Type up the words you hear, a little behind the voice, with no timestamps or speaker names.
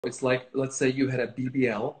It's like, let's say you had a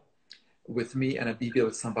BBL with me and a BBL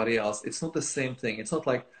with somebody else. It's not the same thing. It's not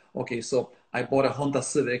like, okay, so I bought a Honda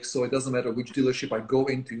Civic, so it doesn't matter which dealership I go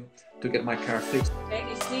into to get my car fixed. Okay,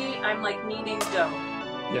 you see, I'm like kneading dough.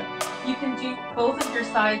 Yeah. You can do both of your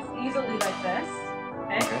sides easily like this.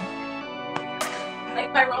 Okay.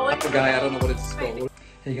 Like by rolling. The guy, I don't know what it's called.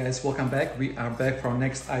 Hey guys, welcome back. We are back for our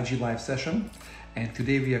next IG live session. And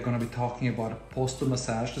today we are going to be talking about a post-op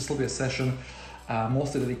massage. This will be a session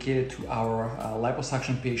mostly dedicated to our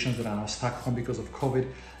liposuction patients that are now stuck home because of COVID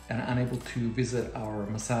and unable to visit our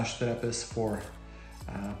massage therapists for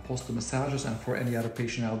post-op massages, and for any other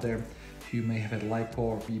patient out there who may have had lipo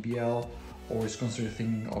or BBL or is considering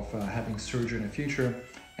thinking of having surgery in the future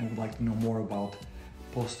and would like to know more about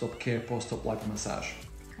post-op care, post-op lipo massage.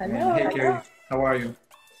 Hello. Hey Keri, how are you?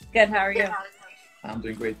 Good, how are you? I'm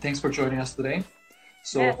doing great. Thanks for joining us today.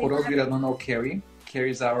 So yeah, for those of you that don't know Keri, Keri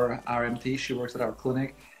is our RMT. She works at our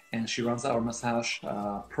clinic and she runs our massage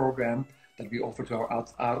program that we offer to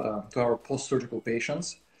our post-surgical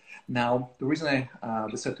patients. Now, the reason I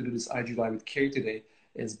decided to do this IG Live with Keri today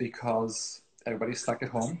is because everybody's stuck at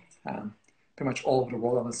home. Pretty much all over the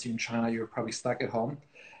world, unless you're in China, you're probably stuck at home.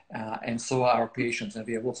 And so are our patients. And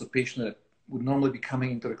we have lots of patients that would normally be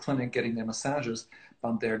coming into the clinic getting their massages,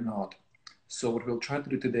 but they're not. So what we'll try to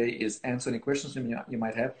do today is answer any questions you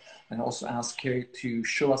might have, and also ask Keri to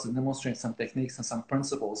show us and demonstrate some techniques and some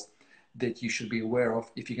principles that you should be aware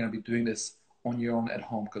of if you're going to be doing this on your own at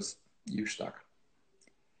home because you're stuck.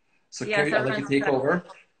 So yes, Keri, I'll let you take over.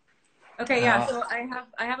 Okay, yeah. So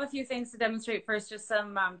I have a few things to demonstrate first, just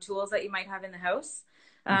some tools that you might have in the house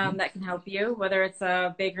that can help you, whether it's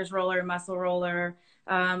a baker's roller, muscle roller.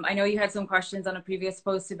 I know you had some questions on a previous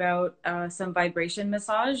post about some vibration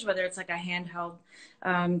massage, whether it's like a handheld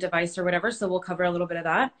device or whatever. So we'll cover a little bit of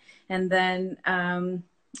that. And then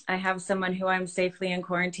I have someone who I'm safely in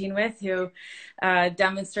quarantine with who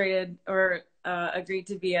demonstrated or agreed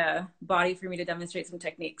to be a body for me to demonstrate some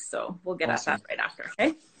techniques. So we'll get at that right after.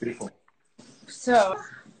 Okay. Beautiful. So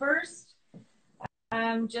first,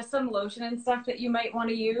 just some lotion and stuff that you might want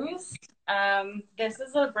to use. This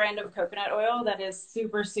is a brand of coconut oil that is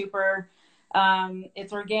super, super,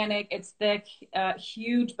 it's organic, it's thick,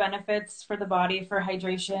 huge benefits for the body, for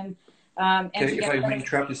hydration. Okay, if I may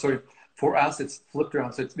interrupt you, sorry. For us, it's flipped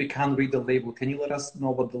around, so we can't read the label. Can you let us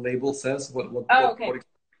know what the label says? Okay.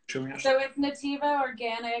 So it's Nativa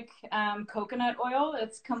organic coconut oil.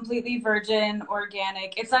 It's completely virgin,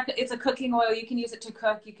 organic. It's a cooking oil. You can use it to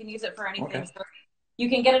cook. You can use it for anything. Okay. So you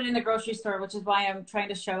can get it in the grocery store, which is why I'm trying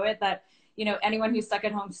to show it that, you know, anyone who's stuck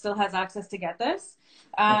at home still has access to get this.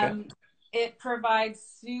 It provides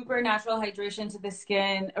super natural hydration to the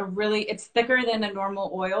skin. It's thicker than a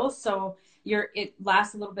normal oil, so it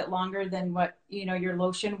lasts a little bit longer than what, you know, your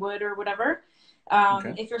lotion would or whatever.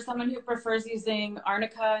 If you're someone who prefers using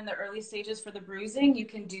arnica in the early stages for the bruising, you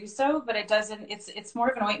can do so, but it's more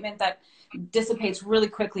of an ointment that dissipates really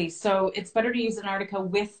quickly. So it's better to use an arnica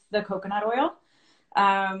with the coconut oil.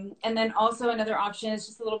 And then also another option is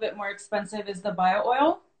just a little bit more expensive is the bio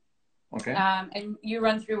oil. Okay. And you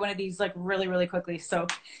run through one of these like really, really quickly. So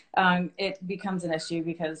it becomes an issue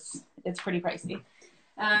because it's pretty pricey.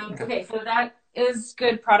 Okay, so that is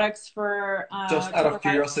good products for... just out of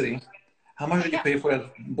curiosity, how much did you pay for that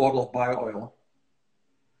bottle of bio oil?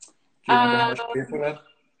 Do you remember how much you paid for that?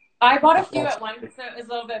 I bought a few at once, so it was a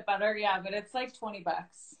little bit better, yeah, but it's like 20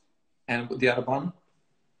 bucks. And the other one?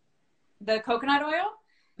 The coconut oil?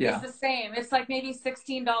 Yeah. It's the same. It's like maybe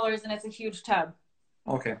 $16 and it's a huge tub.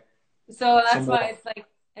 Okay. So that's why it's like,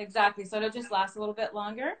 exactly. So it'll just last a little bit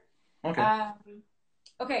longer. Okay.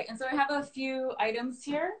 Okay, and so I have a few items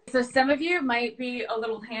here. So some of you might be a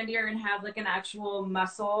little handier and have like an actual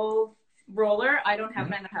muscle roller. I don't have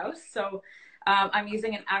one in the house, so I'm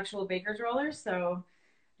using an actual baker's roller. So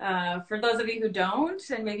for those of you who don't,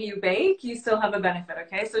 and maybe you bake, you still have a benefit,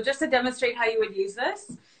 okay? So just to demonstrate how you would use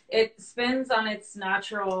this, it spins on its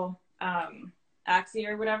natural axis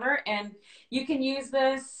or whatever, and you can use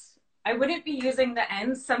this. I wouldn't be using the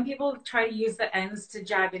ends. Some people try to use the ends to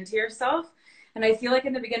jab into yourself. And I feel like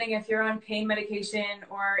in the beginning, if you're on pain medication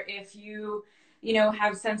or if you know,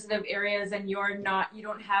 have sensitive areas and you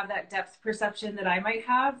don't have that depth perception that I might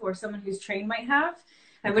have or someone who's trained might have,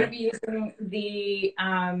 I wouldn't be using the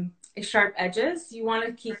sharp edges. You want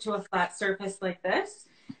to keep to a flat surface like this.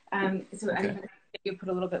 So I'm going to get you put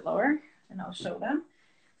a little bit lower and I'll show them.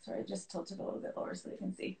 Sorry, I just tilted a little bit lower so they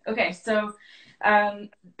can see. Okay, so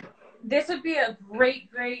this would be a great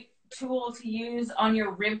tool to use on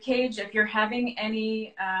your rib cage if you're having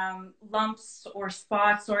any lumps or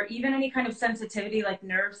spots or even any kind of sensitivity like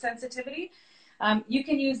nerve sensitivity. You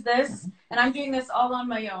can use this, and I'm doing this all on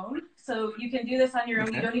my own. So you can do this on your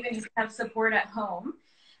own. You don't even need to have support at home.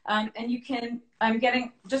 And you can,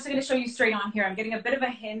 just going to show you straight on here. I'm getting a bit of a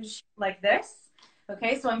hinge like this.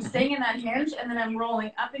 Okay, so I'm staying in that hinge, and then I'm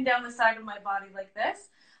rolling up and down the side of my body like this,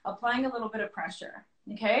 applying a little bit of pressure.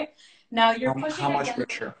 Okay, now you're pushing. How much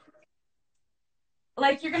pressure?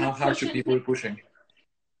 Like you're going to push. How should people be pushing?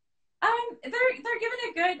 They're giving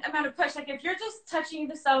a good amount of push. Like if you're just touching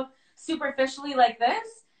yourself superficially like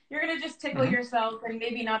this, you're going to just tickle yourself and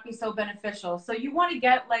maybe not be so beneficial. So you want to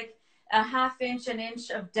get like a ½ inch, an inch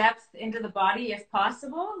of depth into the body if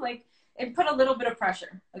possible, like, and put a little bit of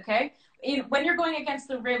pressure. Okay. When you're going against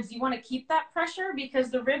the ribs, you want to keep that pressure because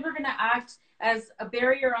the ribs are going to act as a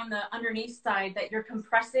barrier on the underneath side that you're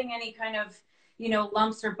compressing any kind of,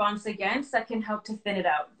 lumps or bumps against that can help to thin it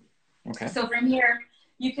out. Okay. So from here,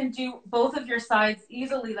 you can do both of your sides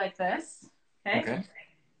easily like this. Okay.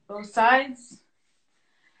 Both sides.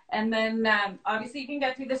 And then obviously you can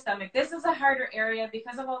get through the stomach. This is a harder area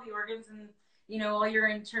because of all the organs and, all your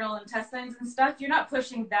internal intestines and stuff. You're not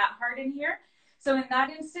pushing that hard in here. So in that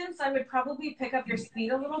instance, I would probably pick up your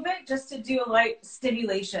speed a little bit just to do a light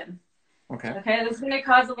stimulation. Okay. This is going to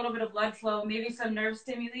cause a little bit of blood flow, maybe some nerve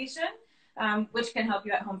stimulation, which can help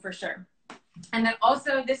you at home for sure. And then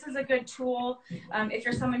also this is a good tool if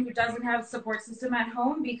you're someone who doesn't have a support system at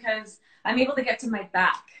home, because I'm able to get to my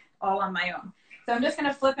back all on my own. So I'm just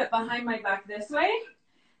going to flip it behind my back this way,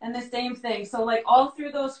 and the same thing. So like all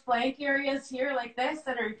through those flank areas here like this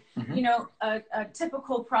that are, a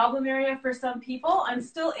typical problem area for some people, I'm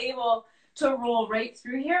still able to roll right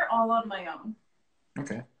through here all on my own.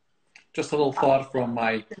 Okay. Just a little thought from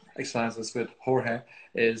my exercises with Jorge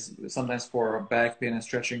is sometimes for back pain and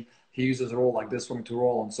stretching, he uses a roll like this for me to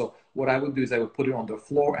roll on. So what I would do is I would put it on the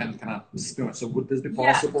floor and kind of spin it. So would this be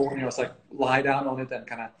possible? It's like lie down on it and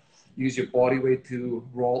kind of use your body weight to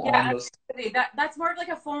roll on this. That's more of like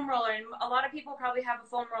a foam roller, and a lot of people probably have a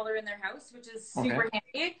foam roller in their house, which is super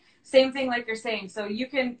handy. Same thing like you're saying. So you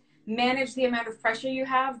can manage the amount of pressure you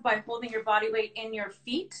have by holding your body weight in your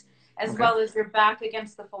feet as well as your back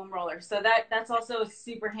against the foam roller. So that's also a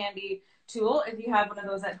super handy tool if you have one of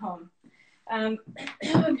those at home. I'm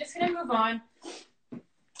just going to move on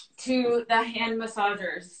to the hand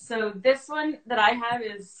massagers. So this one that I have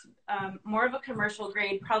is more of a commercial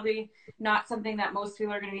grade, probably not something that most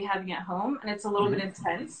people are going to be having at home, and it's a little bit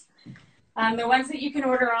intense. The ones that you can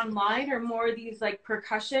order online are more these like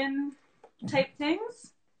percussion type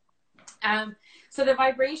things. So the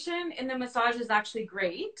vibration in the massage is actually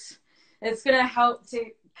great. It's going to help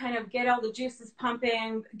to kind of get all the juices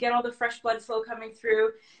pumping, get all the fresh blood flow coming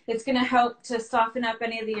through. It's going to help to soften up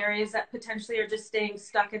any of the areas that potentially are just staying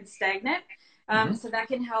stuck and stagnant. So that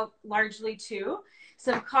can help largely too.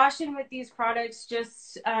 Some caution with these products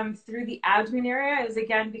just through the abdomen area is,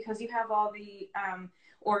 again, because you have all the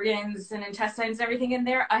organs and intestines and everything in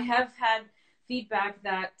there, I have had feedback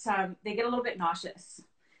that they get a little bit nauseous.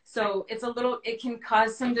 So it can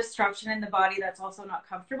cause some disruption in the body that's also not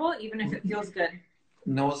comfortable, even if it feels good.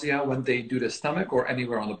 Nausea when they do the stomach or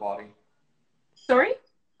anywhere on the body? Sorry?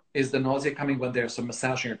 Is the nausea coming when there's some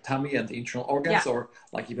massaging your tummy and the internal organs, or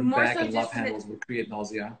like even more back and love handles will create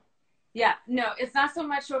nausea? Yeah, no, it's not so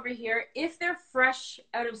much over here. If they're fresh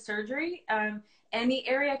out of surgery, any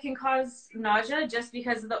area can cause nausea just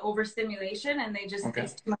because of the overstimulation, and they just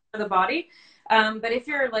it's too much for the body. But if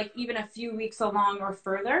you're like even a few weeks along or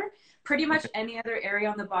further, pretty much any other area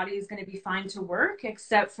on the body is going to be fine to work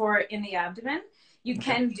except for in the abdomen. You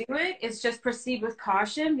can do it. It's just proceed with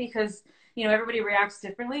caution because, everybody reacts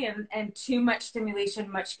differently, and too much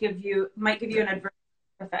stimulation might give you an adverse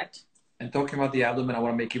effect. And talking about the abdomen, I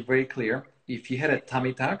want to make it very clear. If you had a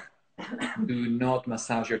tummy tuck, do not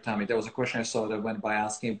massage your tummy. There was a question I saw that went by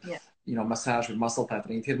asking, massage with muscle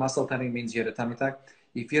tightening. If you had muscle tightening, means you had a tummy tuck.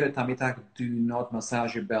 If you had a tummy tuck, do not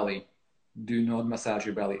massage your belly. Do not massage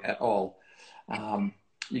your belly at all.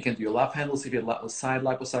 You can do your love handles if you side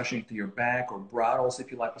liposuction to your back, or broad also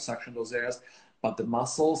if you liposuction those areas. But the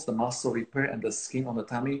muscles, the muscle repair, and the skin on the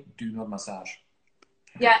tummy, do not massage.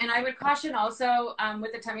 Yeah, and I would caution also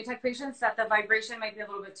with the tummy tuck patients that the vibration might be a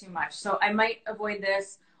little bit too much. So I might avoid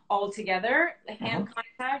this altogether. The hand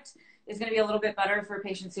contact is going to be a little bit better for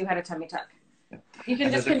patients who had a tummy tuck. Yeah. You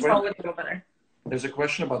can just control it a little better. There's a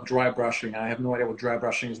question about dry brushing. I have no idea what dry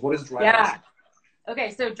brushing is. What is dry brushing?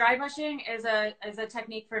 Okay, so dry brushing is a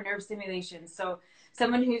technique for nerve stimulation. So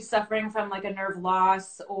someone who's suffering from like a nerve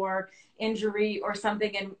loss or injury or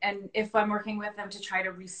something, and if I'm working with them to try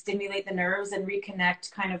to re-stimulate the nerves and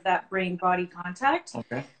reconnect kind of that brain-body contact,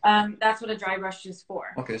 that's what a dry brush is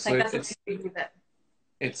for. Okay, so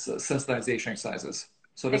it's sensitization exercises.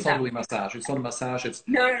 So that's not Exactly. really massage. It's not a massage. It's,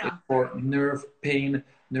 No, no, it's no. for nerve pain,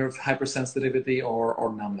 nerve hypersensitivity,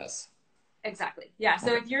 or numbness. Exactly. Yeah.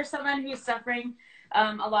 So Okay. if you're someone who's suffering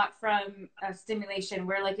a lot from stimulation,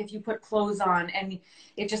 where like if you put clothes on and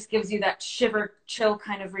it just gives you that shiver, chill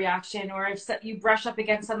kind of reaction, or if you brush up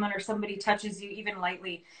against someone or somebody touches you even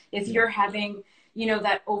lightly, if you're having, you know,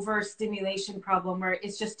 that overstimulation problem where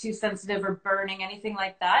it's just too sensitive or burning, anything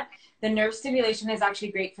like that, the nerve stimulation is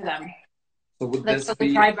actually great for them. So Like so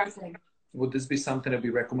the dry brushing. would this be something that be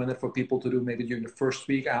recommended for people to do maybe during the first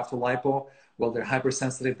week after lipo? Well, they're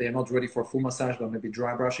hypersensitive, they're not ready for full massage, but maybe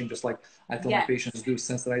dry brushing, just like I tell my patients do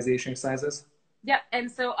sensitization exercises. Yeah,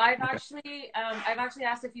 and so I've actually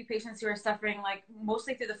asked a few patients who are suffering like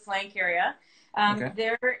mostly through the flank area.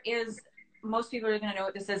 There is, most people are going to know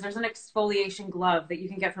what this is. There's an exfoliation glove that you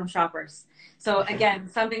can get from Shoppers. So again,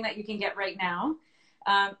 something that you can get right now,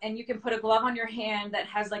 and you can put a glove on your hand that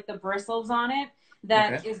has like the bristles on it.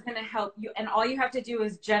 That is going to help you. And all you have to do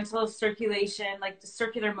is gentle circulation, like the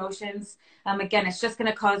circular motions. Again, it's just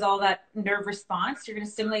going to cause all that nerve response. You're going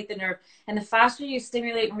to stimulate the nerve. And the faster you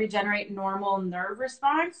stimulate and regenerate normal nerve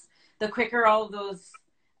response, the quicker all of those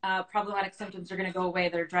problematic symptoms are going to go away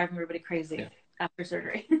that are driving everybody crazy after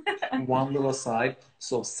surgery. One little aside,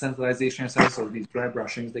 so sensitization exercises or these dry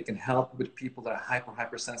brushings, they can help with people that are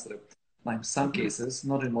hypersensitive. Now, in some cases,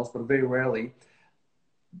 not in most, but very rarely,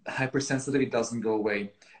 hypersensitivity doesn't go away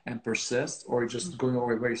and persist, or just going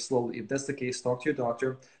away very slowly. If that's the case, talk to your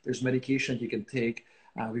doctor. There's medication you can take.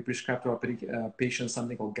 We prescribe to our patients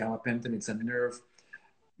something called gabapentin. It's a nerve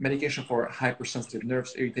medication for hypersensitive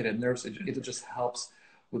nerves, irritated nerves. It just helps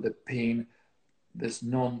with the pain, this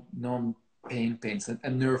pains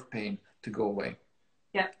and nerve pain to go away.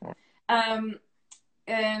 Yeah.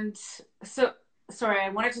 And so, sorry, I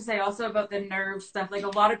wanted to say also about the nerve stuff. Like a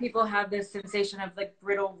lot of people have this sensation of like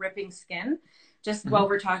brittle, ripping skin just while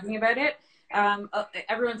we're talking about it.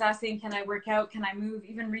 Everyone's asking, can I work out? Can I move?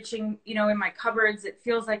 Even reaching, you know, in my cupboards, it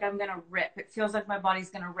feels like I'm going to rip. It feels like my body's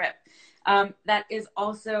going to rip. That is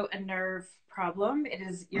also a nerve problem. It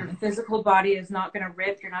is your physical body is not going to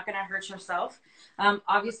rip. You're not going to hurt yourself.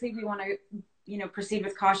 Obviously, we want to, you know, proceed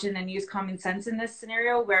with caution and use common sense in this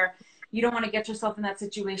scenario where you don't want to get yourself in that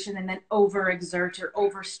situation and then overexert or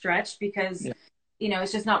overstretch because, you know,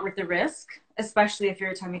 it's just not worth the risk, especially if you're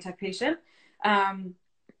a tummy tuck patient.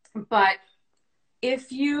 But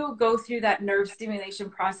if you go through that nerve stimulation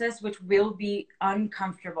process, which will be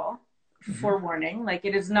uncomfortable, forewarning, like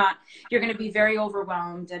it is not, you're going to be very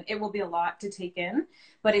overwhelmed and it will be a lot to take in,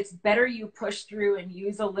 but it's better you push through and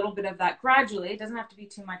use a little bit of that gradually. It doesn't have to be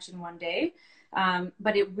too much in one day.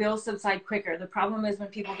 But it will subside quicker. The problem is when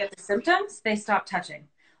people get the symptoms, they stop touching.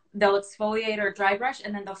 They'll exfoliate or dry brush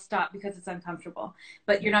and then they'll stop because it's uncomfortable.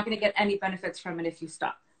 But you're not going to get any benefits from it if you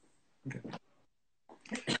stop. Okay.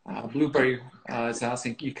 Blueberry is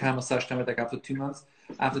asking, you can massage tummy tuck after 2 months.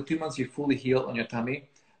 After 2 months, you're fully healed on your tummy.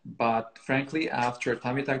 But frankly, after a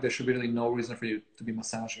tummy tuck, there should be really no reason for you to be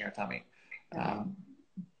massaging your tummy.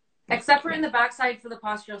 Except for in the backside for the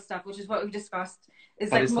postural stuff, which is what we discussed.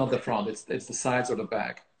 But like it's not the front, it's the sides or the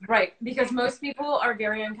back. Right, because most people are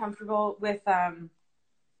very uncomfortable with,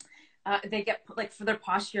 they get like for their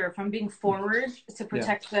posture from being forward to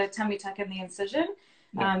protect the tummy tuck and the incision.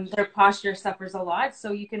 Their posture suffers a lot.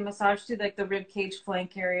 So you can massage to like the rib cage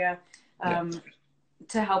flank area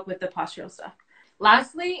to help with the postural stuff.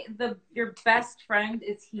 Lastly, your best friend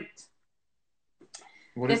is heat.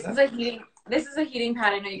 What is that? This is a heating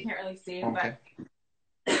pad. I know you can't really see, but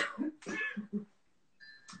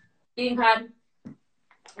heating pad.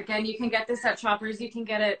 Again, you can get this at Shoppers. You can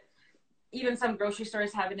get it. Even some grocery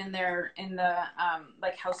stores have it in the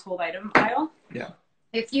like household item aisle. Yeah.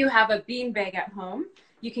 If you have a bean bag at home,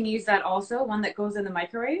 you can use that also. One that goes in the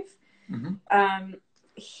microwave.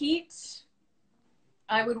 Heat.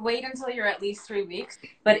 I would wait until you're at least 3 weeks.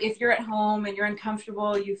 But if you're at home and you're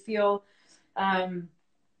uncomfortable, you feel,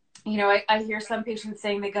 you know, I hear some patients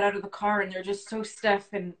saying they got out of the car and they're just so stiff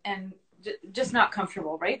and just not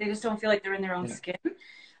comfortable, right? They just don't feel like they're in their own skin.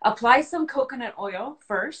 Apply some coconut oil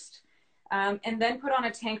first, and then put on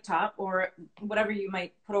a tank top or whatever you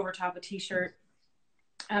might put over top, a t-shirt,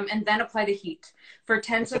 and then apply the heat for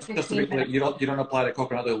 10 to 15 minutes. You don't apply the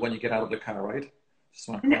coconut oil when you get out of the car, right? Just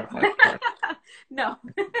want to clarify. No.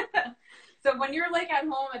 So when you're like at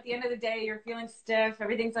home at the end of the day, you're feeling stiff,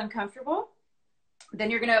 everything's uncomfortable, then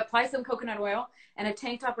you're going to apply some coconut oil and a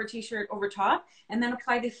tank top or t-shirt over top, and then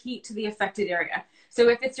apply the heat to the affected area. So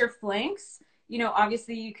if it's your flanks, you know,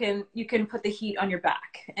 obviously you can put the heat on your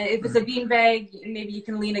back. And if it's a bean bag, maybe you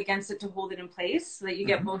can lean against it to hold it in place so that you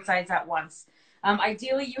get both sides at once.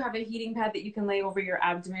 Ideally, you have a heating pad that you can lay over your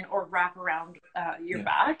abdomen or wrap around your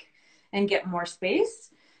back and get more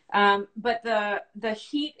space. But the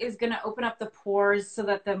heat is going to open up the pores so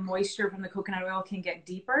that the moisture from the coconut oil can get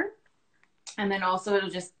deeper. And then also it'll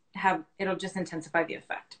just intensify the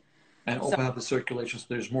effect. And open up the circulation so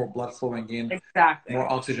there's more blood flowing in, exactly,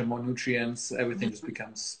 more oxygen, more nutrients, everything just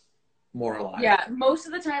becomes more alive. Yeah, most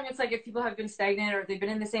of the time it's like if people have been stagnant or they've been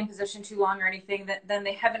in the same position too long or anything, then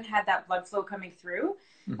they haven't had that blood flow coming through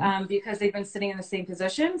because they've been sitting in the same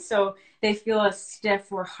position. So they feel a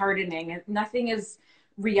stiff or hardening. Nothing is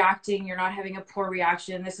reacting. You're not having a poor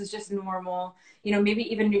reaction. This is just normal. You know,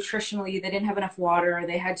 maybe even nutritionally, they didn't have enough water or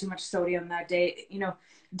they had too much sodium that day. You know,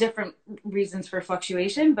 different reasons for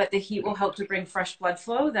fluctuation, but the heat will help to bring fresh blood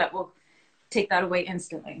flow that will take that away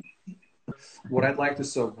instantly. What I'd like to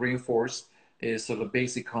sort of reinforce is sort of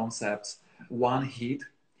basic concepts. One, heat.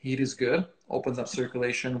 Heat is good, opens up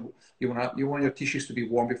circulation. You want your tissues to be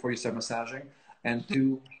warm before you start massaging. And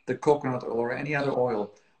two, the coconut oil or any other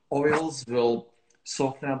oil. Oils will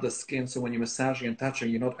soften up the skin, so when you're massaging and touching,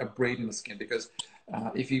 you're not abrading the skin, because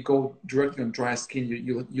if you go directly on dry skin,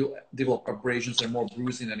 you'll develop abrasions and more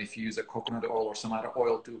bruising than if you use a coconut oil or some other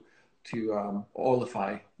oil to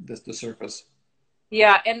oilify the surface.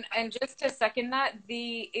 Yeah, and just to second that,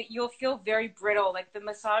 you'll feel very brittle. Like the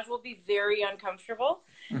massage will be very uncomfortable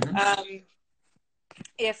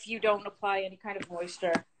if you don't apply any kind of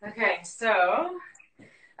moisture. Okay, so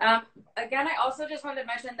again, I also just wanted to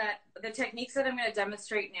mention that the techniques that I'm going to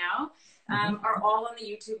demonstrate now are all on the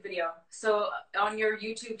YouTube video. So on your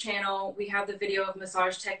YouTube channel, we have the video of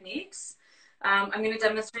massage techniques. I'm going to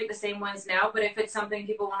demonstrate the same ones now, but if it's something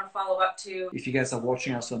people want to follow up to. If you guys are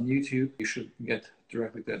watching us on YouTube, you should get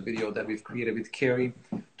directly to that video that we've created with Keri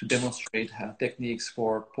to demonstrate techniques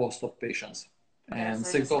for post-op patients. And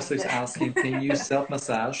 606 asking, can you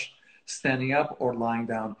self-massage standing up or lying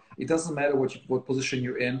down? It doesn't matter what position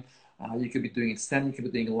you're in. You could be doing it standing, you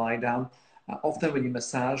could be doing lying down. Often when you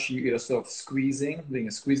massage, you're either sort of squeezing, doing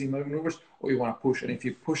a squeezing maneuvers, or you want to push. And if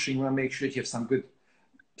you're pushing, you want to make sure that you have some good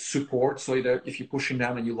support. So either if you're pushing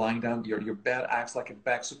down and you're lying down, your bed acts like a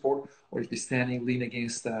back support, or if you're standing, lean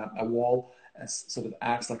against a wall, sort of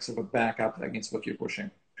acts like sort of a backup against what you're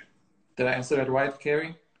pushing. Did I answer that right,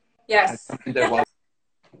 Keri? Yes.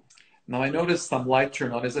 Now I noticed some light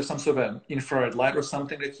turn on. Is there some sort of an infrared light or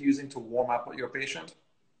something that you're using to warm up your patient?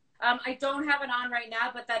 I don't have it on right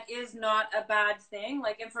now, but that is not a bad thing.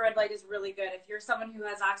 Like infrared light is really good. If you're someone who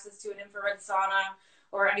has access to an infrared sauna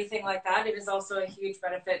or anything like that, it is also a huge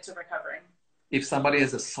benefit to recovering. If somebody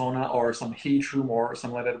has a sauna or some heat room or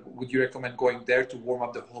something like that, would you recommend going there to warm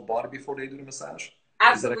up the whole body before they do the massage?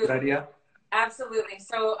 Absolutely. Is that a good idea? Absolutely.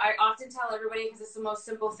 So I often tell everybody, because it's the most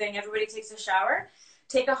simple thing, everybody takes a shower.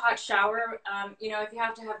 Take a hot shower. You know, if you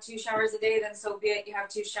have to have 2 showers a day, then so be it. You have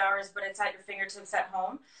 2 showers, but it's at your fingertips at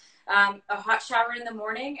home. A hot shower in the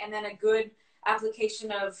morning, and then a good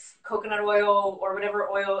application of coconut oil or whatever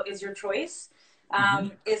oil is your choice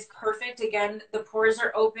is perfect. Again, the pores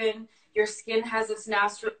are open. Your skin has its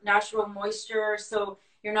natural moisture, so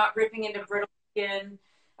you're not ripping into brittle skin.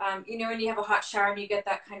 You know, when you have a hot shower and you get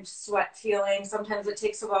that kind of sweat feeling, sometimes it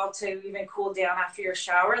takes a while to even cool down after your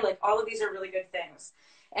shower. Like all of these are really good things.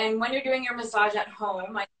 And when you're doing your massage at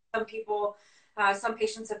home, some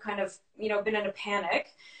patients have kind of, you know, been in a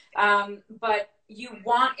panic, but you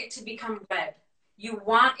want it to become red. You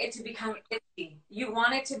want it to become itchy. You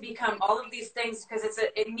want it to become all of these things because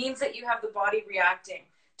it means that you have the body reacting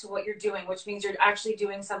to what you're doing, which means you're actually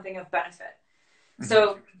doing something of benefit.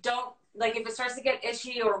 So don't, like if it starts to get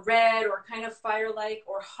itchy or red or kind of fire-like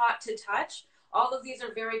or hot to touch, all of these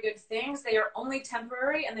are very good things. They are only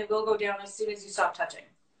temporary and they will go down as soon as you stop touching.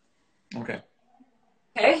 Okay.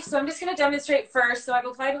 Okay, so I'm just going to demonstrate first. So I've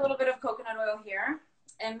applied a little bit of coconut oil here.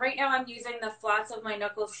 And right now I'm using the flats of my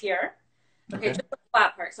knuckles here. Okay, just the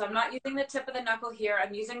flat part. So I'm not using the tip of the knuckle here.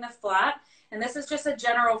 I'm using the flat. And this is just a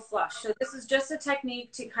general flush. So this is just a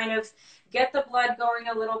technique to kind of get the blood going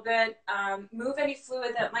a little bit, move any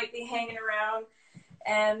fluid that might be hanging around,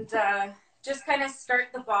 and just kind of start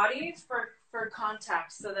the body for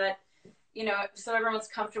contact so that, you know, so everyone's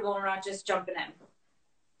comfortable and we're not just jumping in.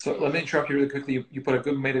 So let me interrupt you really quickly. You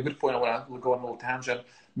made a good point. I want to go on a little tangent.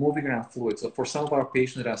 Moving around fluid. So for some of our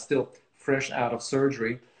patients that are still fresh out of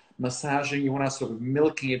surgery, massaging, you want to sort of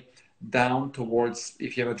milking it down towards,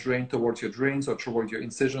 if you have a drain, towards your drains or towards your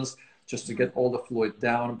incisions, just to get all the fluid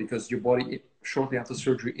down, because your body shortly after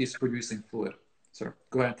surgery is producing fluid. So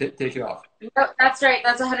go ahead and take it off. No, that's right.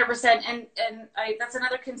 That's 100%. And that's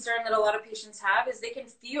another concern that a lot of patients have is they can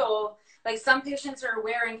feel, like some patients are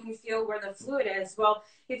aware and can feel where the fluid is. Well,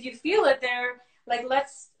 if you feel it there, like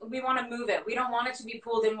we want to move it. We don't want it to be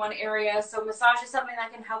pulled in one area. So massage is something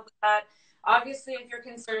that can help with that. Obviously, if you're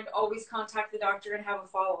concerned, always contact the doctor and have a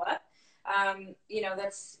follow-up. You know,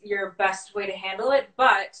 that's your best way to handle it.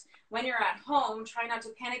 But when you're at home, try not to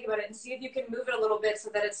panic about it and see if you can move it a little bit so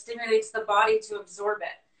that it stimulates the body to absorb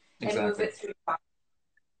it and move it through the body.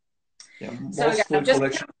 Yeah, So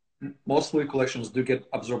most fluid collections do get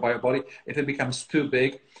absorbed by your body. If it becomes too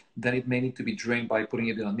big, then it may need to be drained by putting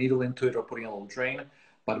a needle into it or putting a little drain.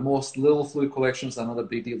 But most little fluid collections are not a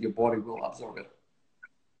big deal. Your body will absorb it.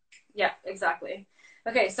 Yeah, exactly.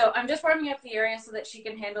 Okay, so I'm just warming up the area so that she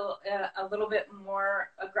can handle a little bit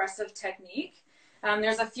more aggressive technique.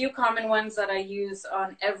 There's a few common ones that I use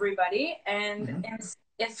on everybody. And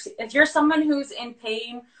if you're someone who's in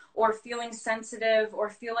pain or feeling sensitive or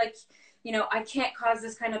feel like, you know, I can't cause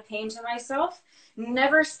this kind of pain to myself,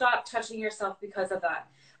 never stop touching yourself because of that.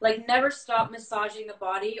 Like, never stop massaging the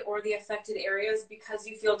body or the affected areas because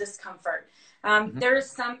you feel discomfort. There is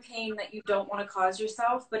some pain that you don't want to cause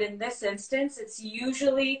yourself, but in this instance, it's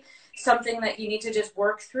usually something that you need to just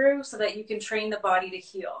work through so that you can train the body to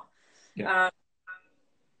heal. Yeah.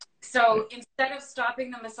 So instead of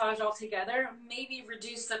stopping the massage altogether, maybe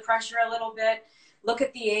reduce the pressure a little bit. Look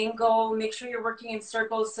at the angle. Make sure you're working in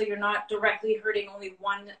circles so you're not directly hurting only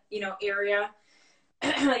one, you know, area.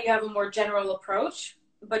 You have a more general approach,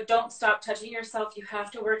 but don't stop touching yourself. You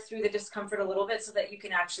have to work through the discomfort a little bit so that you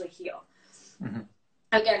can actually heal.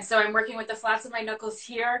 Again, so I'm working with the flats of my knuckles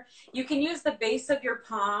here. You can use the base of your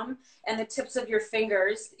palm and the tips of your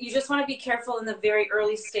fingers. You just want to be careful in the very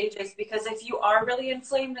early stages, because if you are really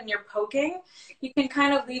inflamed and you're poking, you can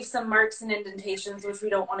kind of leave some marks and indentations, which we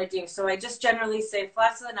don't want to do. So I just generally say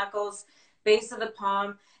flats of the knuckles, base of the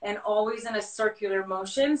palm, and always in a circular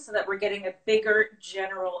motion so that we're getting a bigger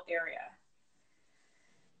general area.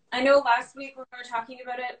 I know last week when we were talking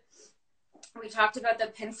about it, we talked about the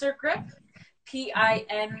pincer grip.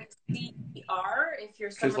 Pincer, if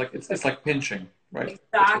you're someone. It's like pinching, right?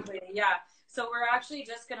 Exactly, yeah. So we're actually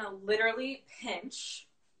just going to literally pinch.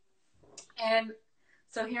 And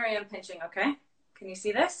so here I am pinching, okay? Can you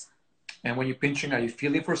see this? And when you're pinching, are you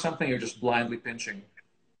feeling for something, or you're just blindly pinching?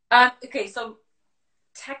 Okay, so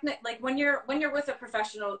like when you're with a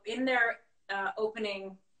professional in their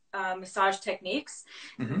opening massage techniques,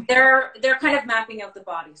 they're kind of mapping out the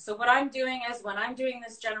body. So what I'm doing is, when I'm doing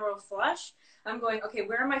this general flush, I'm going, okay,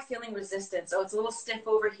 where am I feeling resistance? Oh, it's a little stiff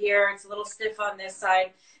over here. It's a little stiff on this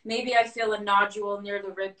side. Maybe I feel a nodule near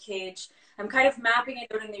the rib cage. I'm kind of mapping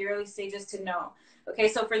it out in the early stages to know. Okay,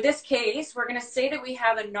 so for this case, we're going to say that we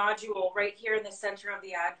have a nodule right here in the center of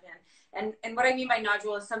the abdomen. And what I mean by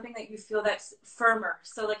nodule is something that you feel that's firmer.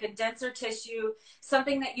 So like a denser tissue,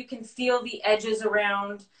 something that you can feel the edges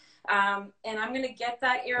around. And I'm going to get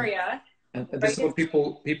that area. And this is what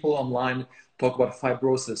people online talk about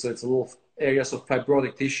fibrosis. So it's a little areas of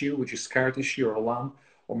fibrotic tissue, which is scar tissue or a lump,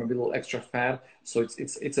 or maybe a little extra fat. So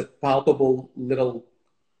it's a palpable little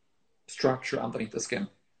structure underneath the skin.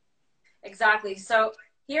 Exactly. So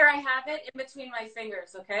here I have it in between my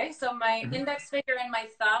fingers, okay? So my index finger and my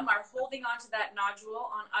thumb are holding onto that nodule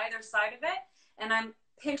on either side of it, and I'm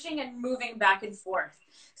pinching and moving back and forth.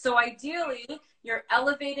 So ideally, you're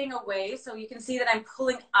elevating away, so you can see that I'm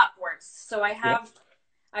pulling upwards. So I have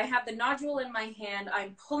the nodule in my hand,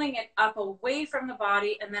 I'm pulling it up away from the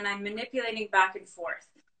body, and then I'm manipulating back and forth.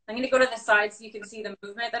 I'm going to go to the side so you can see the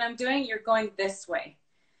movement that I'm doing. You're going this way.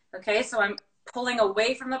 Okay, so I'm pulling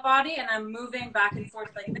away from the body, and I'm moving back and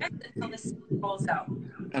forth like this until this rolls out.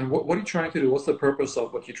 And what are you trying to do? What's the purpose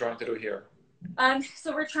of what you're trying to do here?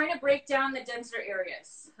 So we're trying to break down the denser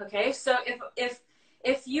areas. Okay, so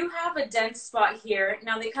if you have a dense spot here,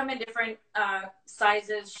 now they come in different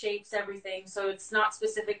sizes, shapes, everything. So it's not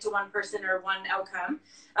specific to one person or one outcome.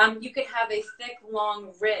 You could have a thick,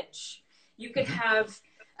 long ridge. You could have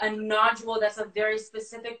a nodule that's a very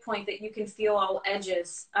specific point that you can feel all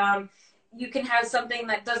edges. You can have something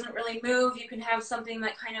that doesn't really move. You can have something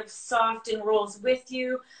that kind of soft and rolls with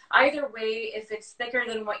you. Either way, if it's thicker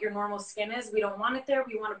than what your normal skin is, we don't want it there.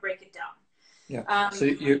 We want to break it down. Yeah. So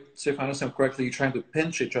if I understand correctly, you're trying to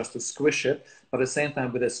pinch it just to squish it, but at the same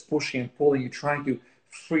time, with this pushing and pulling, you're trying to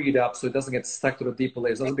free it up so it doesn't get stuck to the deeper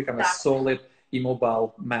layers. It doesn't become a solid,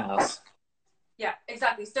 immobile mass. Yeah,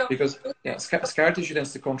 exactly. So because scar tissue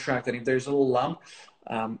tends to contract, and if there's a little lump,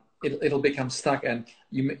 it'll become stuck. And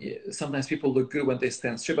sometimes people look good when they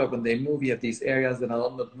stand straight, but when they move, you have these areas that are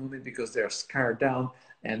not moving because they're scarred down.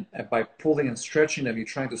 And by pulling and stretching them, you're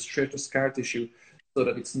trying to stretch the scar tissue so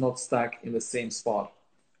that it's not stuck in the same spot.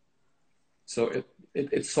 So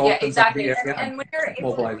it softens up the area and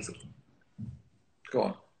mobilizes it. Go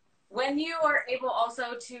on. When you are able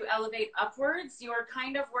also to elevate upwards, you're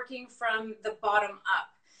kind of working from the bottom up.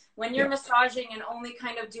 When you're massaging and only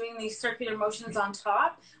kind of doing these circular motions on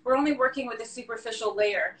top, we're only working with a superficial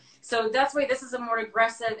layer. So that's why this is a more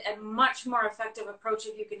aggressive and much more effective approach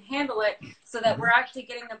if you can handle it, so that we're actually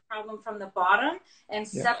getting the problem from the bottom and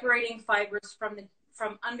separating fibers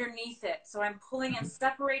from underneath it. So I'm pulling and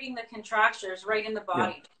separating the contractures right in the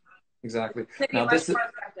body. Exactly. Now this is,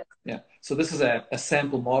 so this is a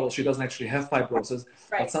sample model. She doesn't actually have fibrosis,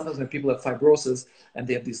 but sometimes when people have fibrosis and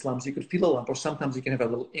they have these lumps, you could feel a lump, or sometimes you can have a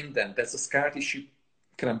little indent. That's a scar tissue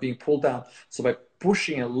kind of being pulled down. So by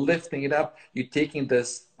pushing and lifting it up, you're taking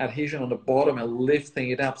this adhesion on the bottom and lifting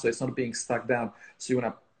it up so it's not being stuck down. So you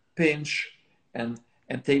want to pinch and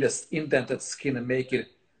take this indented skin and make it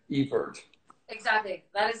everted. Exactly.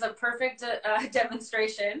 That is a perfect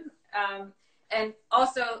demonstration. And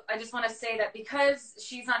also, I just want to say that because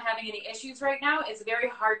she's not having any issues right now, it's very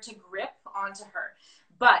hard to grip onto her.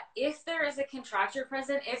 But if there is a contracture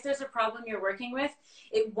present, if there's a problem you're working with,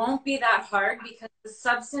 it won't be that hard because the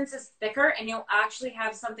substance is thicker and you'll actually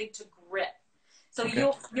have something to grip. So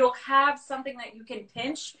you'll have something that you can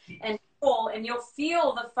pinch and pull, and you'll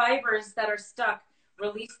feel the fibers that are stuck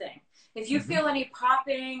releasing. If you feel any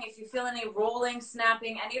popping, if you feel any rolling,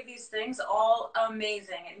 snapping, any of these things, all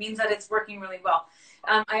amazing. It means that it's working really well.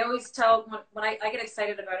 I always tell, when I get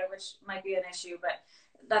excited about it, which might be an issue, but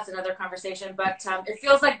that's another conversation, but it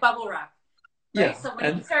feels like bubble wrap. Right? Yeah. So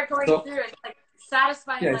when you start going through it, it's like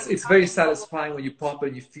satisfying. Yeah, it's very satisfying when you pop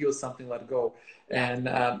and you feel something let go. Yeah.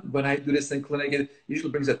 And when I do this in clinic, it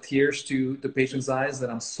usually brings tears to the patient's eyes,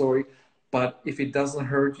 and I'm sorry. But if it doesn't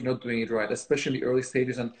hurt, you're not doing it right, especially in the early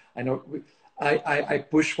stages. And I know I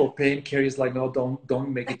push for pain. Keri's like, no, don't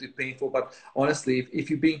make it too painful. But honestly, if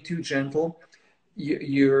you're being too gentle,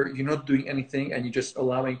 you're not doing anything, and you're just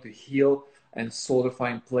allowing it to heal and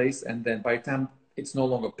solidify in place. And then by the time it's no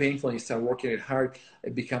longer painful and you start working it hard,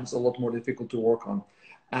 it becomes a lot more difficult to work on.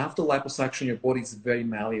 After liposuction, your body is very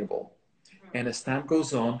malleable. And as time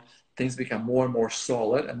goes on, things become more and more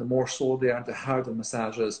solid, and the more solid they are, the harder the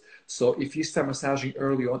massage is. So if you start massaging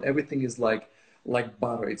early on, everything is like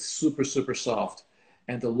butter. It's super, super soft.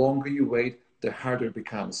 And the longer you wait, the harder it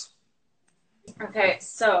becomes. Okay,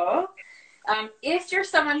 so if you're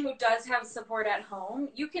someone who does have support at home,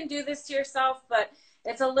 you can do this to yourself, but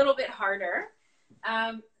it's a little bit harder.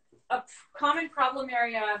 A common problem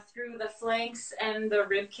area through the flanks and the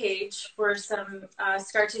rib cage for some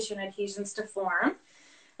scar tissue and adhesions to form.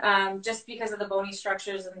 Just because of the bony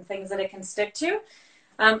structures and things that it can stick to.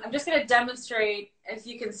 I'm just going to demonstrate, if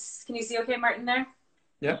you can you see okay, Martin, there?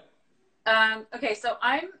 Yeah. Okay, so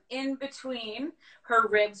I'm in between her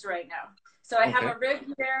ribs right now. So I have a rib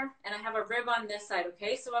here and I have a rib on this side,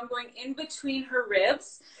 okay? So I'm going in between her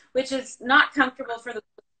ribs, which is not comfortable for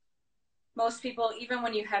most people, even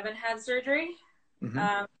when you haven't had surgery.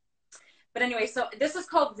 But anyway, so this is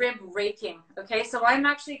called rib raking, okay? So I'm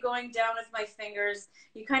actually going down with my fingers.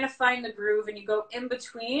 You kind of find the groove and you go in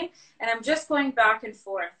between, and I'm just going back and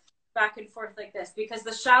forth like this, because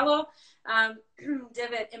the shallow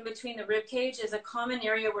divot in between the rib cage is a common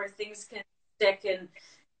area where things can stick and,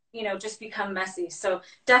 you know, just become messy. So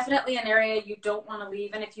definitely an area you don't want to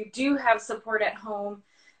leave. And if you do have support at home,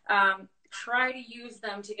 try to use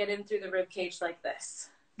them to get in through the rib cage like this.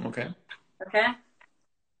 Okay?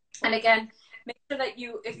 And again, make sure that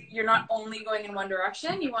if you're not only going in one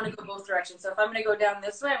direction, you want to go both directions. So if I'm going to go down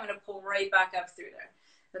this way, I'm going to pull right back up through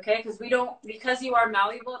there. Okay? Because you are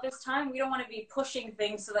malleable at this time, we don't want to be pushing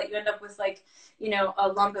things so that you end up with, like, you know, a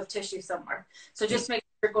lump of tissue somewhere. So just make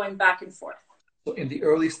sure you're going back and forth. So in the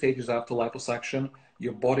early stages after liposuction,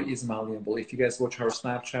 your body is malleable. If you guys watch our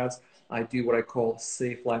Snapchats, I do what I call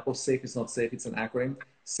safe lipo. Safe is not safe, it's an acronym.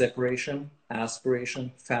 Separation,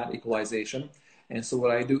 aspiration, fat equalization. And so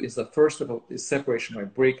what I do is the first step is separation. I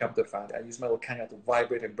break up the fat. I use my little cannula to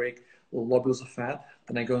vibrate and break little lobules of fat.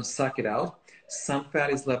 Then I go and suck it out. Some fat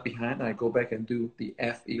is left behind, and I go back and do the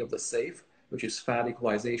FE of the safe, which is fat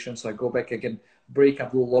equalization. So I go back again, break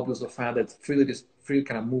up little lobules of fat that freely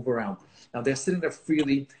kind of move around. Now they're sitting there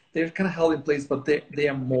freely. They're kind of held in place, but they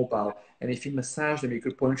are mobile. And if you massage them, you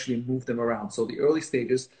could potentially move them around. So the early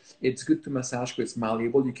stages, it's good to massage because it's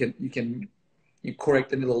malleable. You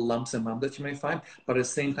correct any little lumps and bumps that you may find, but at the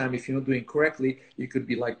same time, if you're not doing it correctly, you could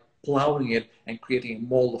be like plowing it and creating a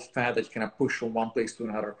mold of fat that you kind of push from one place to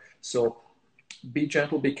another. So be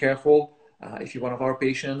gentle, be careful. If you're one of our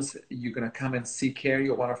patients, you're going to come and see Keri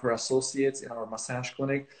or one of her associates in our massage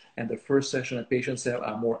clinic. And the first session that patients have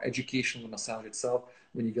are more educational than massage itself,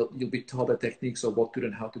 when you'll be taught the techniques of what to do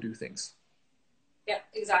and how to do things. Yeah,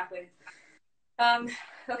 exactly. Um,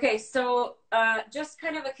 okay, so just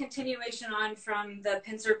kind of a continuation on from the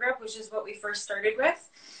pincer grip, which is what we first started with.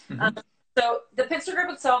 Mm-hmm. So the pincer grip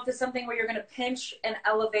itself is something where you're going to pinch and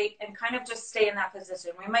elevate and kind of just stay in that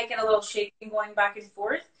position. We might get a little shaking going back and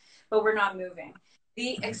forth, but we're not moving.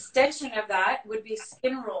 The extension of that would be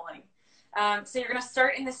skin rolling. So you're going to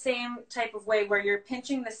start in the same type of way where you're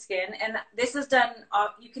pinching the skin. And this is done,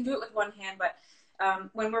 you can do it with one hand, but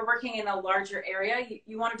when we're working in a larger area,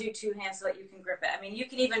 you want to do two hands so that you can grip it. I mean, you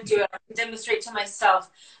can even do it. I can demonstrate to myself.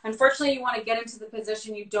 Unfortunately, you want to get into the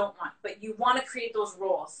position you don't want, but you want to create those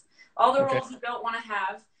rolls. All the rolls you don't want to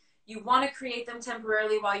have, you want to create them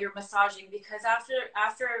temporarily while you're massaging, because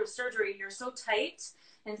after surgery, you're so tight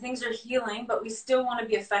and things are healing, but we still want to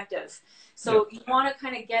be effective. So you want to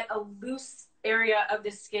kind of get a loose area of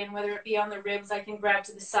the skin, whether it be on the ribs, I can grab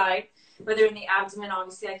to the side, whether in the abdomen,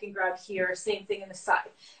 obviously I can grab here, same thing in the side.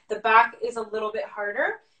 The back is a little bit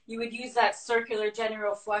harder. You would use that circular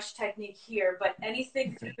general flush technique here, but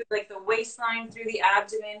anything through like the waistline, through the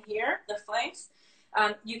abdomen here, the flanks,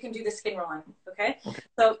 you can do the skin rolling, okay?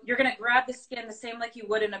 So you're gonna grab the skin the same like you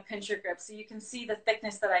would in a pincher grip. So you can see the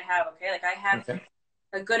thickness that I have, okay? Like I have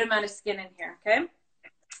a good amount of skin in here, okay?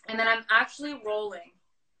 And then I'm actually rolling.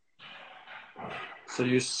 So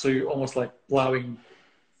you're almost like plowing.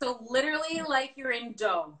 So literally like you're in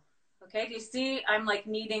dough, okay? Do you see I'm like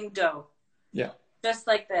kneading dough? Yeah. Just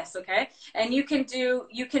like this, okay? And you can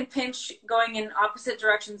pinch going in opposite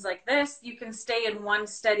directions like this. You can stay in one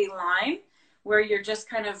steady line where you're just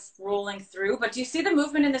kind of rolling through. But do you see the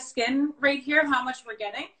movement in the skin right here, how much we're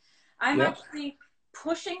getting? I'm actually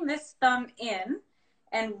pushing this thumb in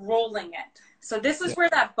and rolling it. So this is where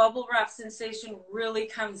that bubble wrap sensation really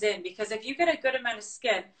comes in, because if you get a good amount of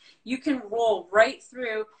skin, you can roll right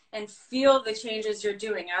through and feel the changes you're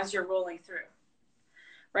doing as you're rolling through.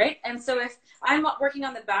 Right? And so if I'm working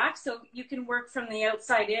on the back, so you can work from the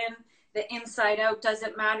outside in, the inside out,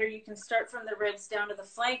 doesn't matter. You can start from the ribs down to the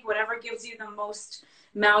flank. Whatever gives you the most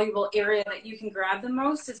malleable area that you can grab the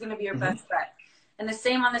most is going to be your best bet. And the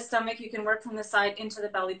same on the stomach. You can work from the side into the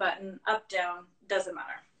belly button, up, down, doesn't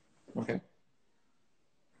matter. Okay.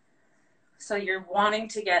 So you're wanting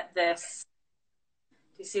to get this.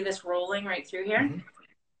 Do you see this rolling right through here?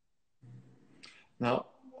 Now,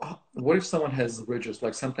 what if someone has ridges?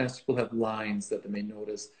 Like sometimes people have lines that they may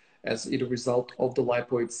notice as either a result of the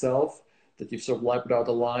lipo itself, that you've sort of lipoed out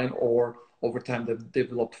a line, or over time they've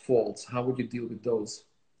developed folds. How would you deal with those?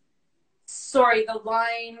 Sorry, the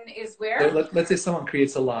line is where? Let's say someone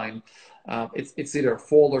creates a line. It's either a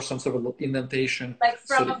fold or some sort of indentation. Like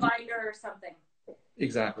from a binder or something.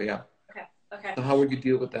 Exactly, yeah. Okay, okay. So how would you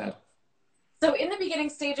deal with that? So in the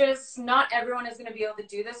beginning stages, not everyone is going to be able to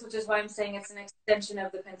do this, which is why I'm saying it's an extension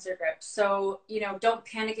of the pincer grip. So, you know, don't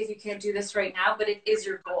panic if you can't do this right now, but it is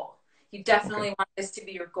your goal. You definitely want this to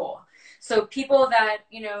be your goal. So people that,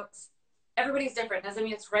 you know, everybody's different. Doesn't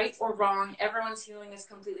mean it's right or wrong. Everyone's healing is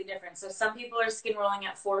completely different. So some people are skin rolling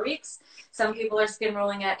at 4 weeks. Some people are skin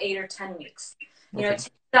rolling at 8 or 10 weeks. You know, it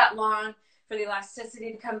takes that long for the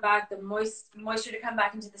elasticity to come back, the moisture to come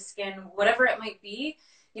back into the skin, whatever it might be.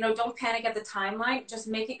 You know, don't panic at the timeline. Just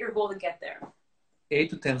make it your goal to get there.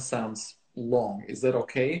 8 to 10 sounds long. Is that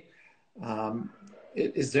okay?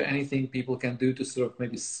 Is there anything people can do to sort of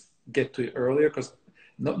maybe get to it earlier? Because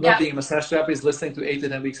not being a massage therapist, listening to 8 to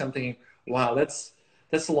 10 weeks, I'm thinking, wow, that's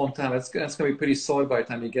a long time. That's going to be pretty solid by the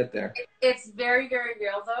time you get there. It's very, very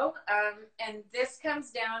real, though. And this comes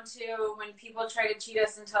down to when people try to cheat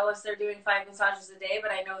us and tell us they're doing 5 massages a day, but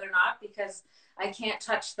I know they're not, because I can't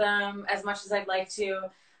touch them as much as I'd like to.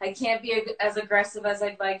 I can't be as aggressive as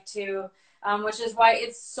I'd like to, which is why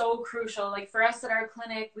it's so crucial. Like for us at our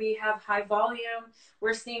clinic, we have high volume.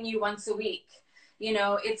 We're seeing you once a week. You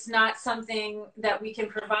know, it's not something that we can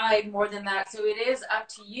provide more than that. So it is up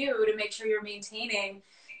to you to make sure you're maintaining,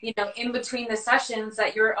 you know, in between the sessions,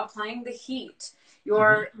 that you're applying the heat,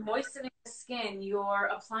 you're moistening the skin, you're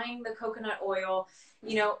applying the coconut oil,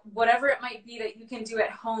 you know, whatever it might be that you can do at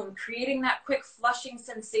home, creating that quick flushing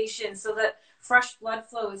sensation so that fresh blood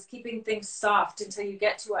flow is keeping things soft until you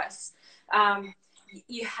get to us.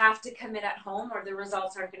 You have to commit at home or the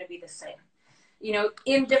results aren't going to be the same. You know,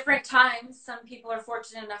 in different times, some people are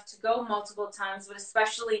fortunate enough to go multiple times, but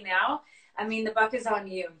especially now, I mean, the buck is on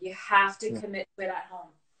you. You have to commit to it at home.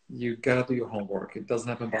 You got to do your homework. It doesn't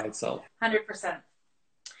happen by itself. 100%.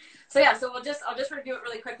 So yeah, so I'll just review it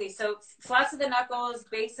really quickly. So flats of the knuckles,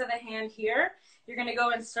 base of the hand here, you're going to go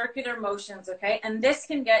in circular motions, okay? And this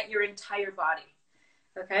can get your entire body,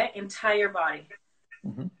 okay? Entire body.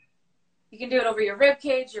 You can do it over your rib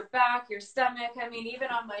cage, your back, your stomach. I mean, even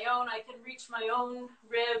on my own, I can reach my own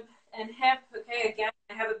rib and hip. Okay, again,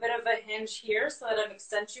 I have a bit of a hinge here so that I'm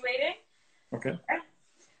accentuating. Okay.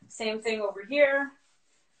 Same thing over here.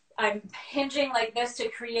 I'm hinging like this to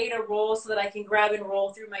create a roll so that I can grab and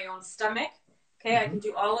roll through my own stomach. Okay, I can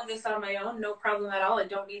do all of this on my own, no problem at all. I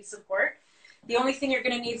don't need support. The only thing you're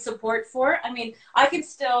going to need support for, I mean, I can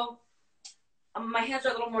still, my hands are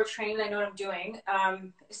a little more trained. I know what I'm doing.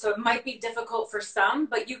 So it might be difficult for some,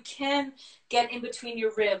 but you can get in between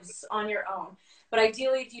your ribs on your own. But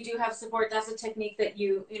ideally, if you do have support, that's a technique that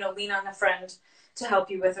you lean on a friend to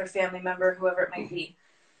help you with, or family member, whoever it might be,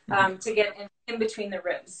 to get in between the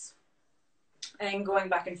ribs and going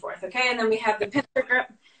back and forth. Okay, and then we have the pincer grip.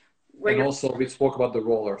 And also, we spoke about the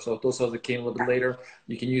roller. So those that came a little bit later,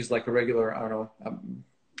 you can use like a regular, I don't know,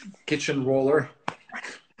 kitchen roller.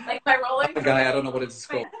 Like my rolling guy, I don't know what it's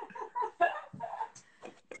called.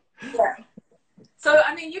 Yeah. So,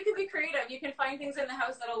 I mean, you can be creative. You can find things in the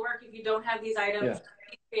house that'll work if you don't have these items. Yeah.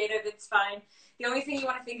 Be creative, it's fine. The only thing you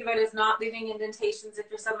want to think about is not leaving indentations if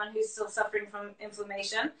you're someone who's still suffering from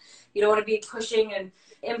inflammation. You don't want to be pushing and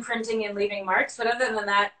imprinting and leaving marks. But other than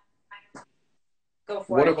that, go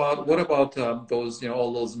for it. What about those,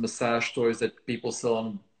 all those massage toys that people sell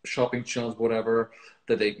on shopping channels, whatever,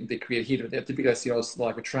 that they create heat? They typically, I see also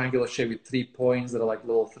like a triangular shape with 3 points that are like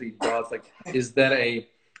little 3 dots. Like, is that a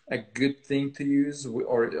good thing to use,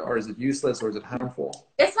 or is it useless, or is it harmful?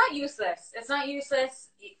 It's not useless. It's not useless.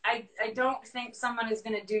 I don't think someone is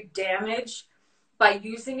going to do damage by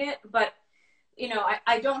using it, but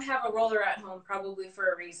I don't have a roller at home probably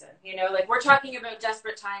for a reason. Like, we're talking about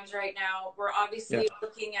desperate times right now. We're obviously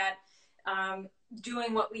looking at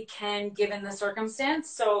doing what we can given the circumstance.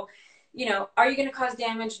 So, are you going to cause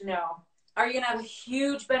damage? No. Are you going to have a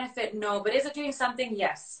huge benefit? No. But is it doing something?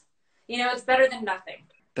 Yes. It's better than nothing.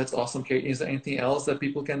 That's awesome, Kate. Is there anything else that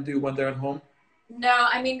people can do when they're at home? No,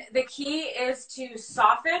 I mean, the key is to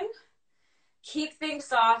soften, keep things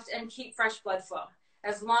soft, and keep fresh blood flow.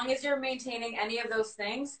 As long as you're maintaining any of those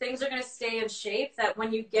things are going to stay in shape, that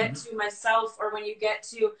when you get to myself, or when you get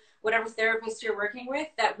to whatever therapist you're working with,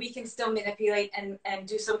 that we can still manipulate and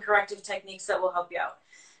do some corrective techniques that will help you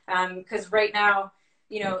out. Because right now,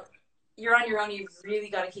 you're on your own. You've really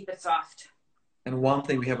got to keep it soft. And one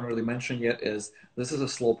thing we haven't really mentioned yet is this is a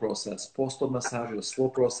slow process. Post-op massage is a slow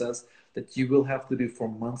process that you will have to do for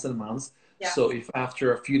months and months. Yeah. So if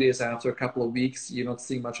after a few days, after a couple of weeks, you're not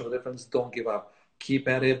seeing much of a difference, don't give up. Keep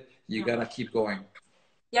at it. You gotta keep going.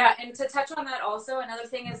 Yeah, and to touch on that also, another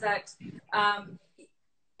thing is that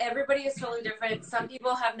everybody is totally different. Some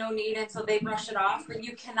people have no need, and so they brush it off, but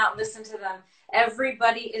you cannot listen to them.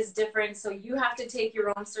 Everybody is different, so you have to take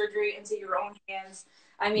your own surgery into your own hands.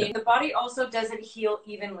 I mean, the body also doesn't heal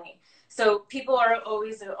evenly. So people are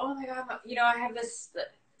always, oh my God, I have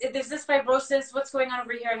there's this fibrosis. What's going on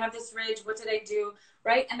over here? I have this ridge. What did I do?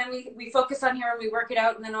 Right? And then we focus on here and we work it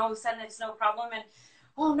out, and then all of a sudden it's no problem. And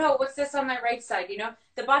oh no, what's this on my right side?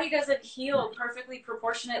 The body doesn't heal perfectly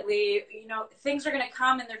proportionately. Things are going to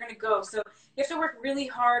come and they're going to go. So you have to work really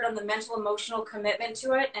hard on the mental, emotional commitment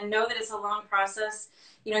to it, and know that it's a long process.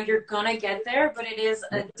 You're going to get there, but it is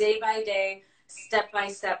a day by day,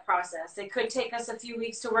 step-by-step process. It could take us a few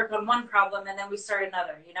weeks to work on one problem, and then we start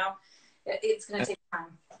another. It's going to take time.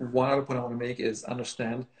 One other point I want to make is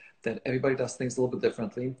understand that everybody does things a little bit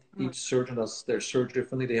differently. Each surgeon does their surgery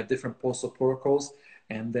differently. They have different post-op protocols,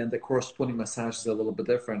 and then the corresponding massage is a little bit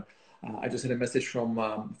different. I just had a message from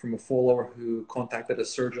a follower who contacted a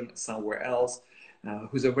surgeon somewhere else,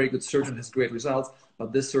 who's a very good surgeon, has great results,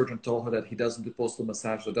 but this surgeon told her that he doesn't do post-op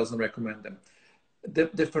massage, so doesn't recommend them.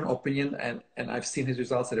 Different opinion, and I've seen his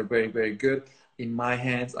results that are very, very good. In my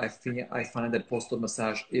hands, I find that post-op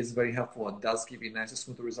massage is very helpful. It does give you nice and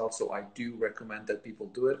smooth results, so I do recommend that people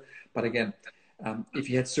do it. But again, if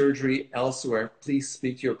you had surgery elsewhere, please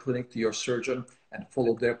speak to your clinic, to your surgeon, and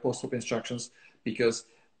follow their post-op instructions, because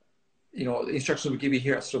the instructions we give you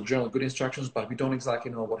here are sort of general good instructions, but we don't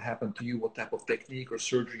exactly know what happened to you, what type of technique or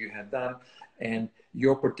surgery you had done, and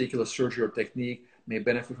your particular surgery or technique may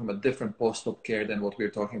benefit from a different post-op care than what we're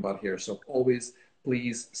talking about here. So always,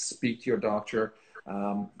 please speak to your doctor.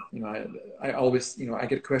 I always, I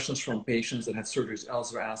get questions from patients that had surgeries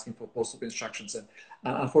elsewhere asking for post-op instructions, and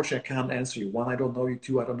unfortunately, I can't answer you. One, I don't know you.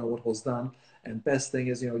 Two, I don't know what was done. And best thing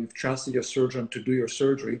is, you've trusted your surgeon to do your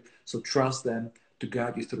surgery, so trust them to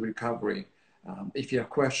guide you through recovery. If you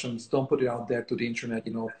have questions, don't put it out there to the internet,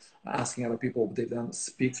 asking other people what they've done.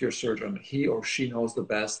 Speak to your surgeon. He or she knows the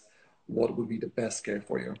best what would be the best care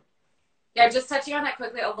for you. Yeah, just touching on that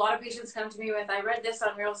quickly, a lot of patients come to me with, I read this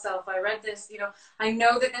on Real Self, I read this, I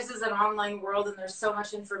know that this is an online world and there's so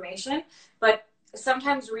much information, but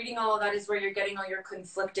sometimes reading all of that is where you're getting all your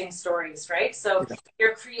conflicting stories, right? So Yeah.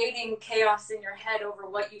 you're creating chaos in your head over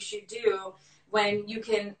what you should do when you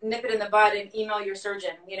can nip it in the bud and email your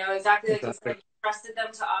surgeon. You know, exactly like you said, you trusted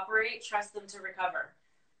them to operate, trust them to recover.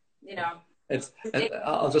 You know,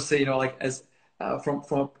 I'll just say, you know, like as from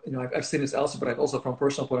you know, I've seen this also, but I've also from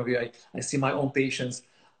personal point of view, I see my own patients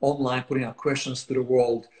online putting out questions to the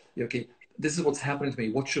world. Okay, this is what's happening to me.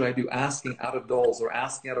 What should I do? Asking out of dolls or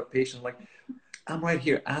asking out of patients. Like, I'm right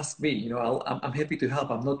here. Ask me. You know, I'm happy to help.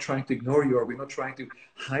 I'm not trying to ignore you, or we're not trying to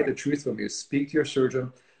hide the truth from you. Speak to your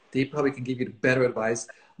surgeon. They probably can give you better advice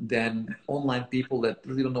than online people that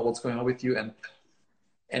really don't know what's going on with you,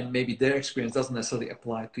 and maybe their experience doesn't necessarily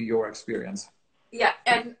apply to your experience. Yeah,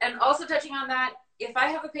 and also touching on that, if I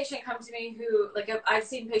have a patient come to me who, like, I've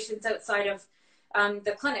seen patients outside of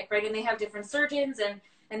the clinic, right, and they have different surgeons,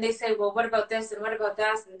 and they say, well, what about this and what about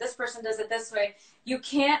that, and this person does it this way. You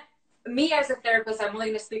can't, me as a therapist, I'm only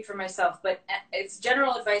going to speak for myself, but it's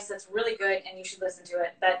general advice that's really good, and you should listen to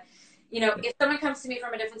it, that, you know, if someone comes to me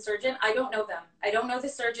from a different surgeon, I don't know them. I don't know the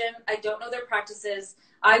surgeon. I don't know their practices.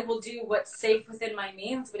 I will do what's safe within my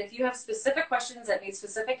means. But if you have specific questions that need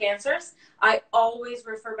specific answers, I always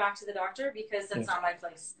refer back to the doctor, because that's not my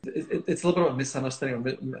place. It's a little bit of a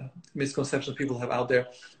misunderstanding or misconception people have out there.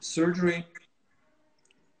 Surgery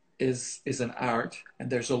is an art, and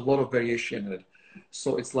there's a lot of variation in it.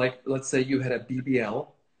 So it's like, let's say you had a BBL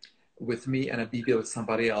with me and a BBL with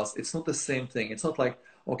somebody else. It's not the same thing. It's not like,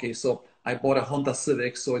 okay, so I bought a Honda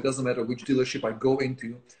Civic, so it doesn't matter which dealership I go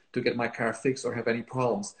into to get my car fixed or have any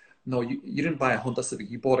problems. No, you didn't buy a Honda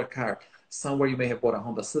Civic. You bought a car. Somewhere you may have bought a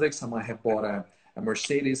Honda Civic. Some might have bought a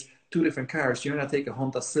Mercedes. Two different cars. You're going to take a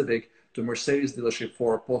Honda Civic to a Mercedes dealership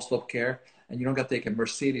for post-op care, and you're not going to take a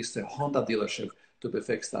Mercedes to a Honda dealership to be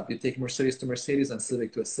fixed up. You take Mercedes to Mercedes and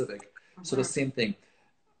Civic to a Civic. So the same thing.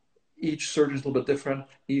 Each surgeon is a little bit different.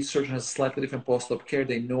 Each surgeon has slightly different post-op care.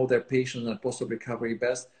 They know their patients and post-op recovery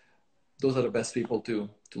best. Those are the best people to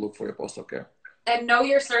look for your post-op care. And know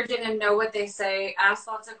your surgeon and know what they say. Ask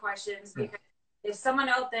lots of questions, because if someone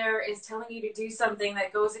out there is telling you to do something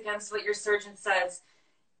that goes against what your surgeon says,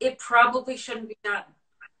 it probably shouldn't be done.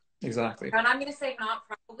 Exactly. And I'm going to say not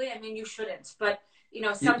probably. I mean, you shouldn't. But, you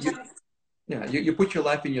know, sometimes... You put your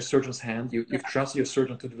life in your surgeon's hand. You trust your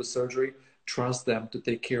surgeon to do the surgery. Trust them to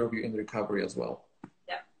take care of you in recovery as well.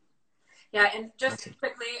 Yeah, and just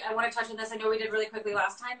quickly, I want to touch on this. I know we did really quickly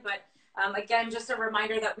last time, but again, just a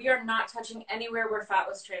reminder that we are not touching anywhere where fat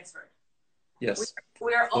was transferred. Yes.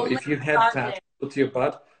 We are so only if you had fat put to your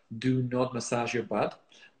butt, do not massage your butt.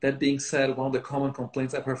 That being said, one of the common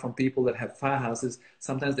complaints I've heard from people that have fajas is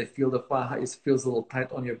sometimes they feel the faja feels a little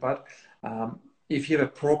tight on your butt. If you have a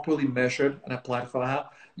properly measured and applied faja,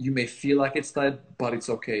 you may feel like it's tight, but it's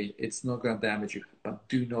okay. It's not going to damage you. But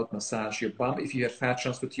do not massage your bum. If you have fat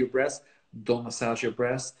transfer to your breast, don't massage your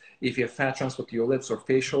breast. If you have fat transfer to your lips or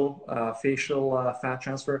facial fat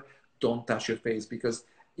transfer, don't touch your face, because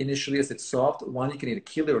initially as it's soft, one, you can either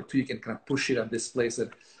kill it, or two, you can kind of push it and displace it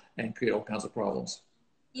and create all kinds of problems.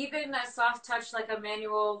 Even a soft touch like a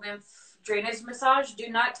manual lymph drainage massage, do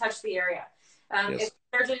not touch the area. If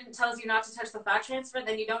the surgeon tells you not to touch the fat transfer,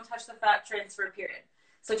 then you don't touch the fat transfer, period.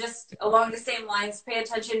 So just along the same lines, pay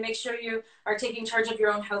attention, make sure you are taking charge of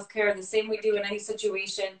your own health care the same we do in any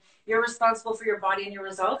situation. You're responsible for your body and your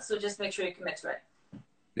results, so just make sure you commit to it.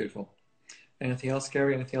 Beautiful. Anything else,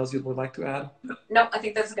 Keri? Anything else you would like to add? No, I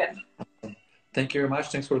think that's good. Thank you very much.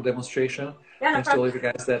 Thanks for the demonstration. Yeah, Thanks to all of you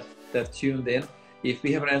guys that tuned in. If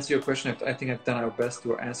we haven't answered your question, I think I've done our best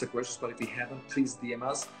to answer questions, but if we haven't, please DM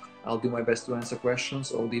us. I'll do my best to answer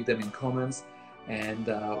questions, or leave them in comments, and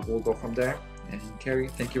we'll go from there. And Keri,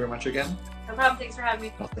 thank you very much again. No problem. Thanks for having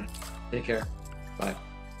me. Okay. Take care. Bye.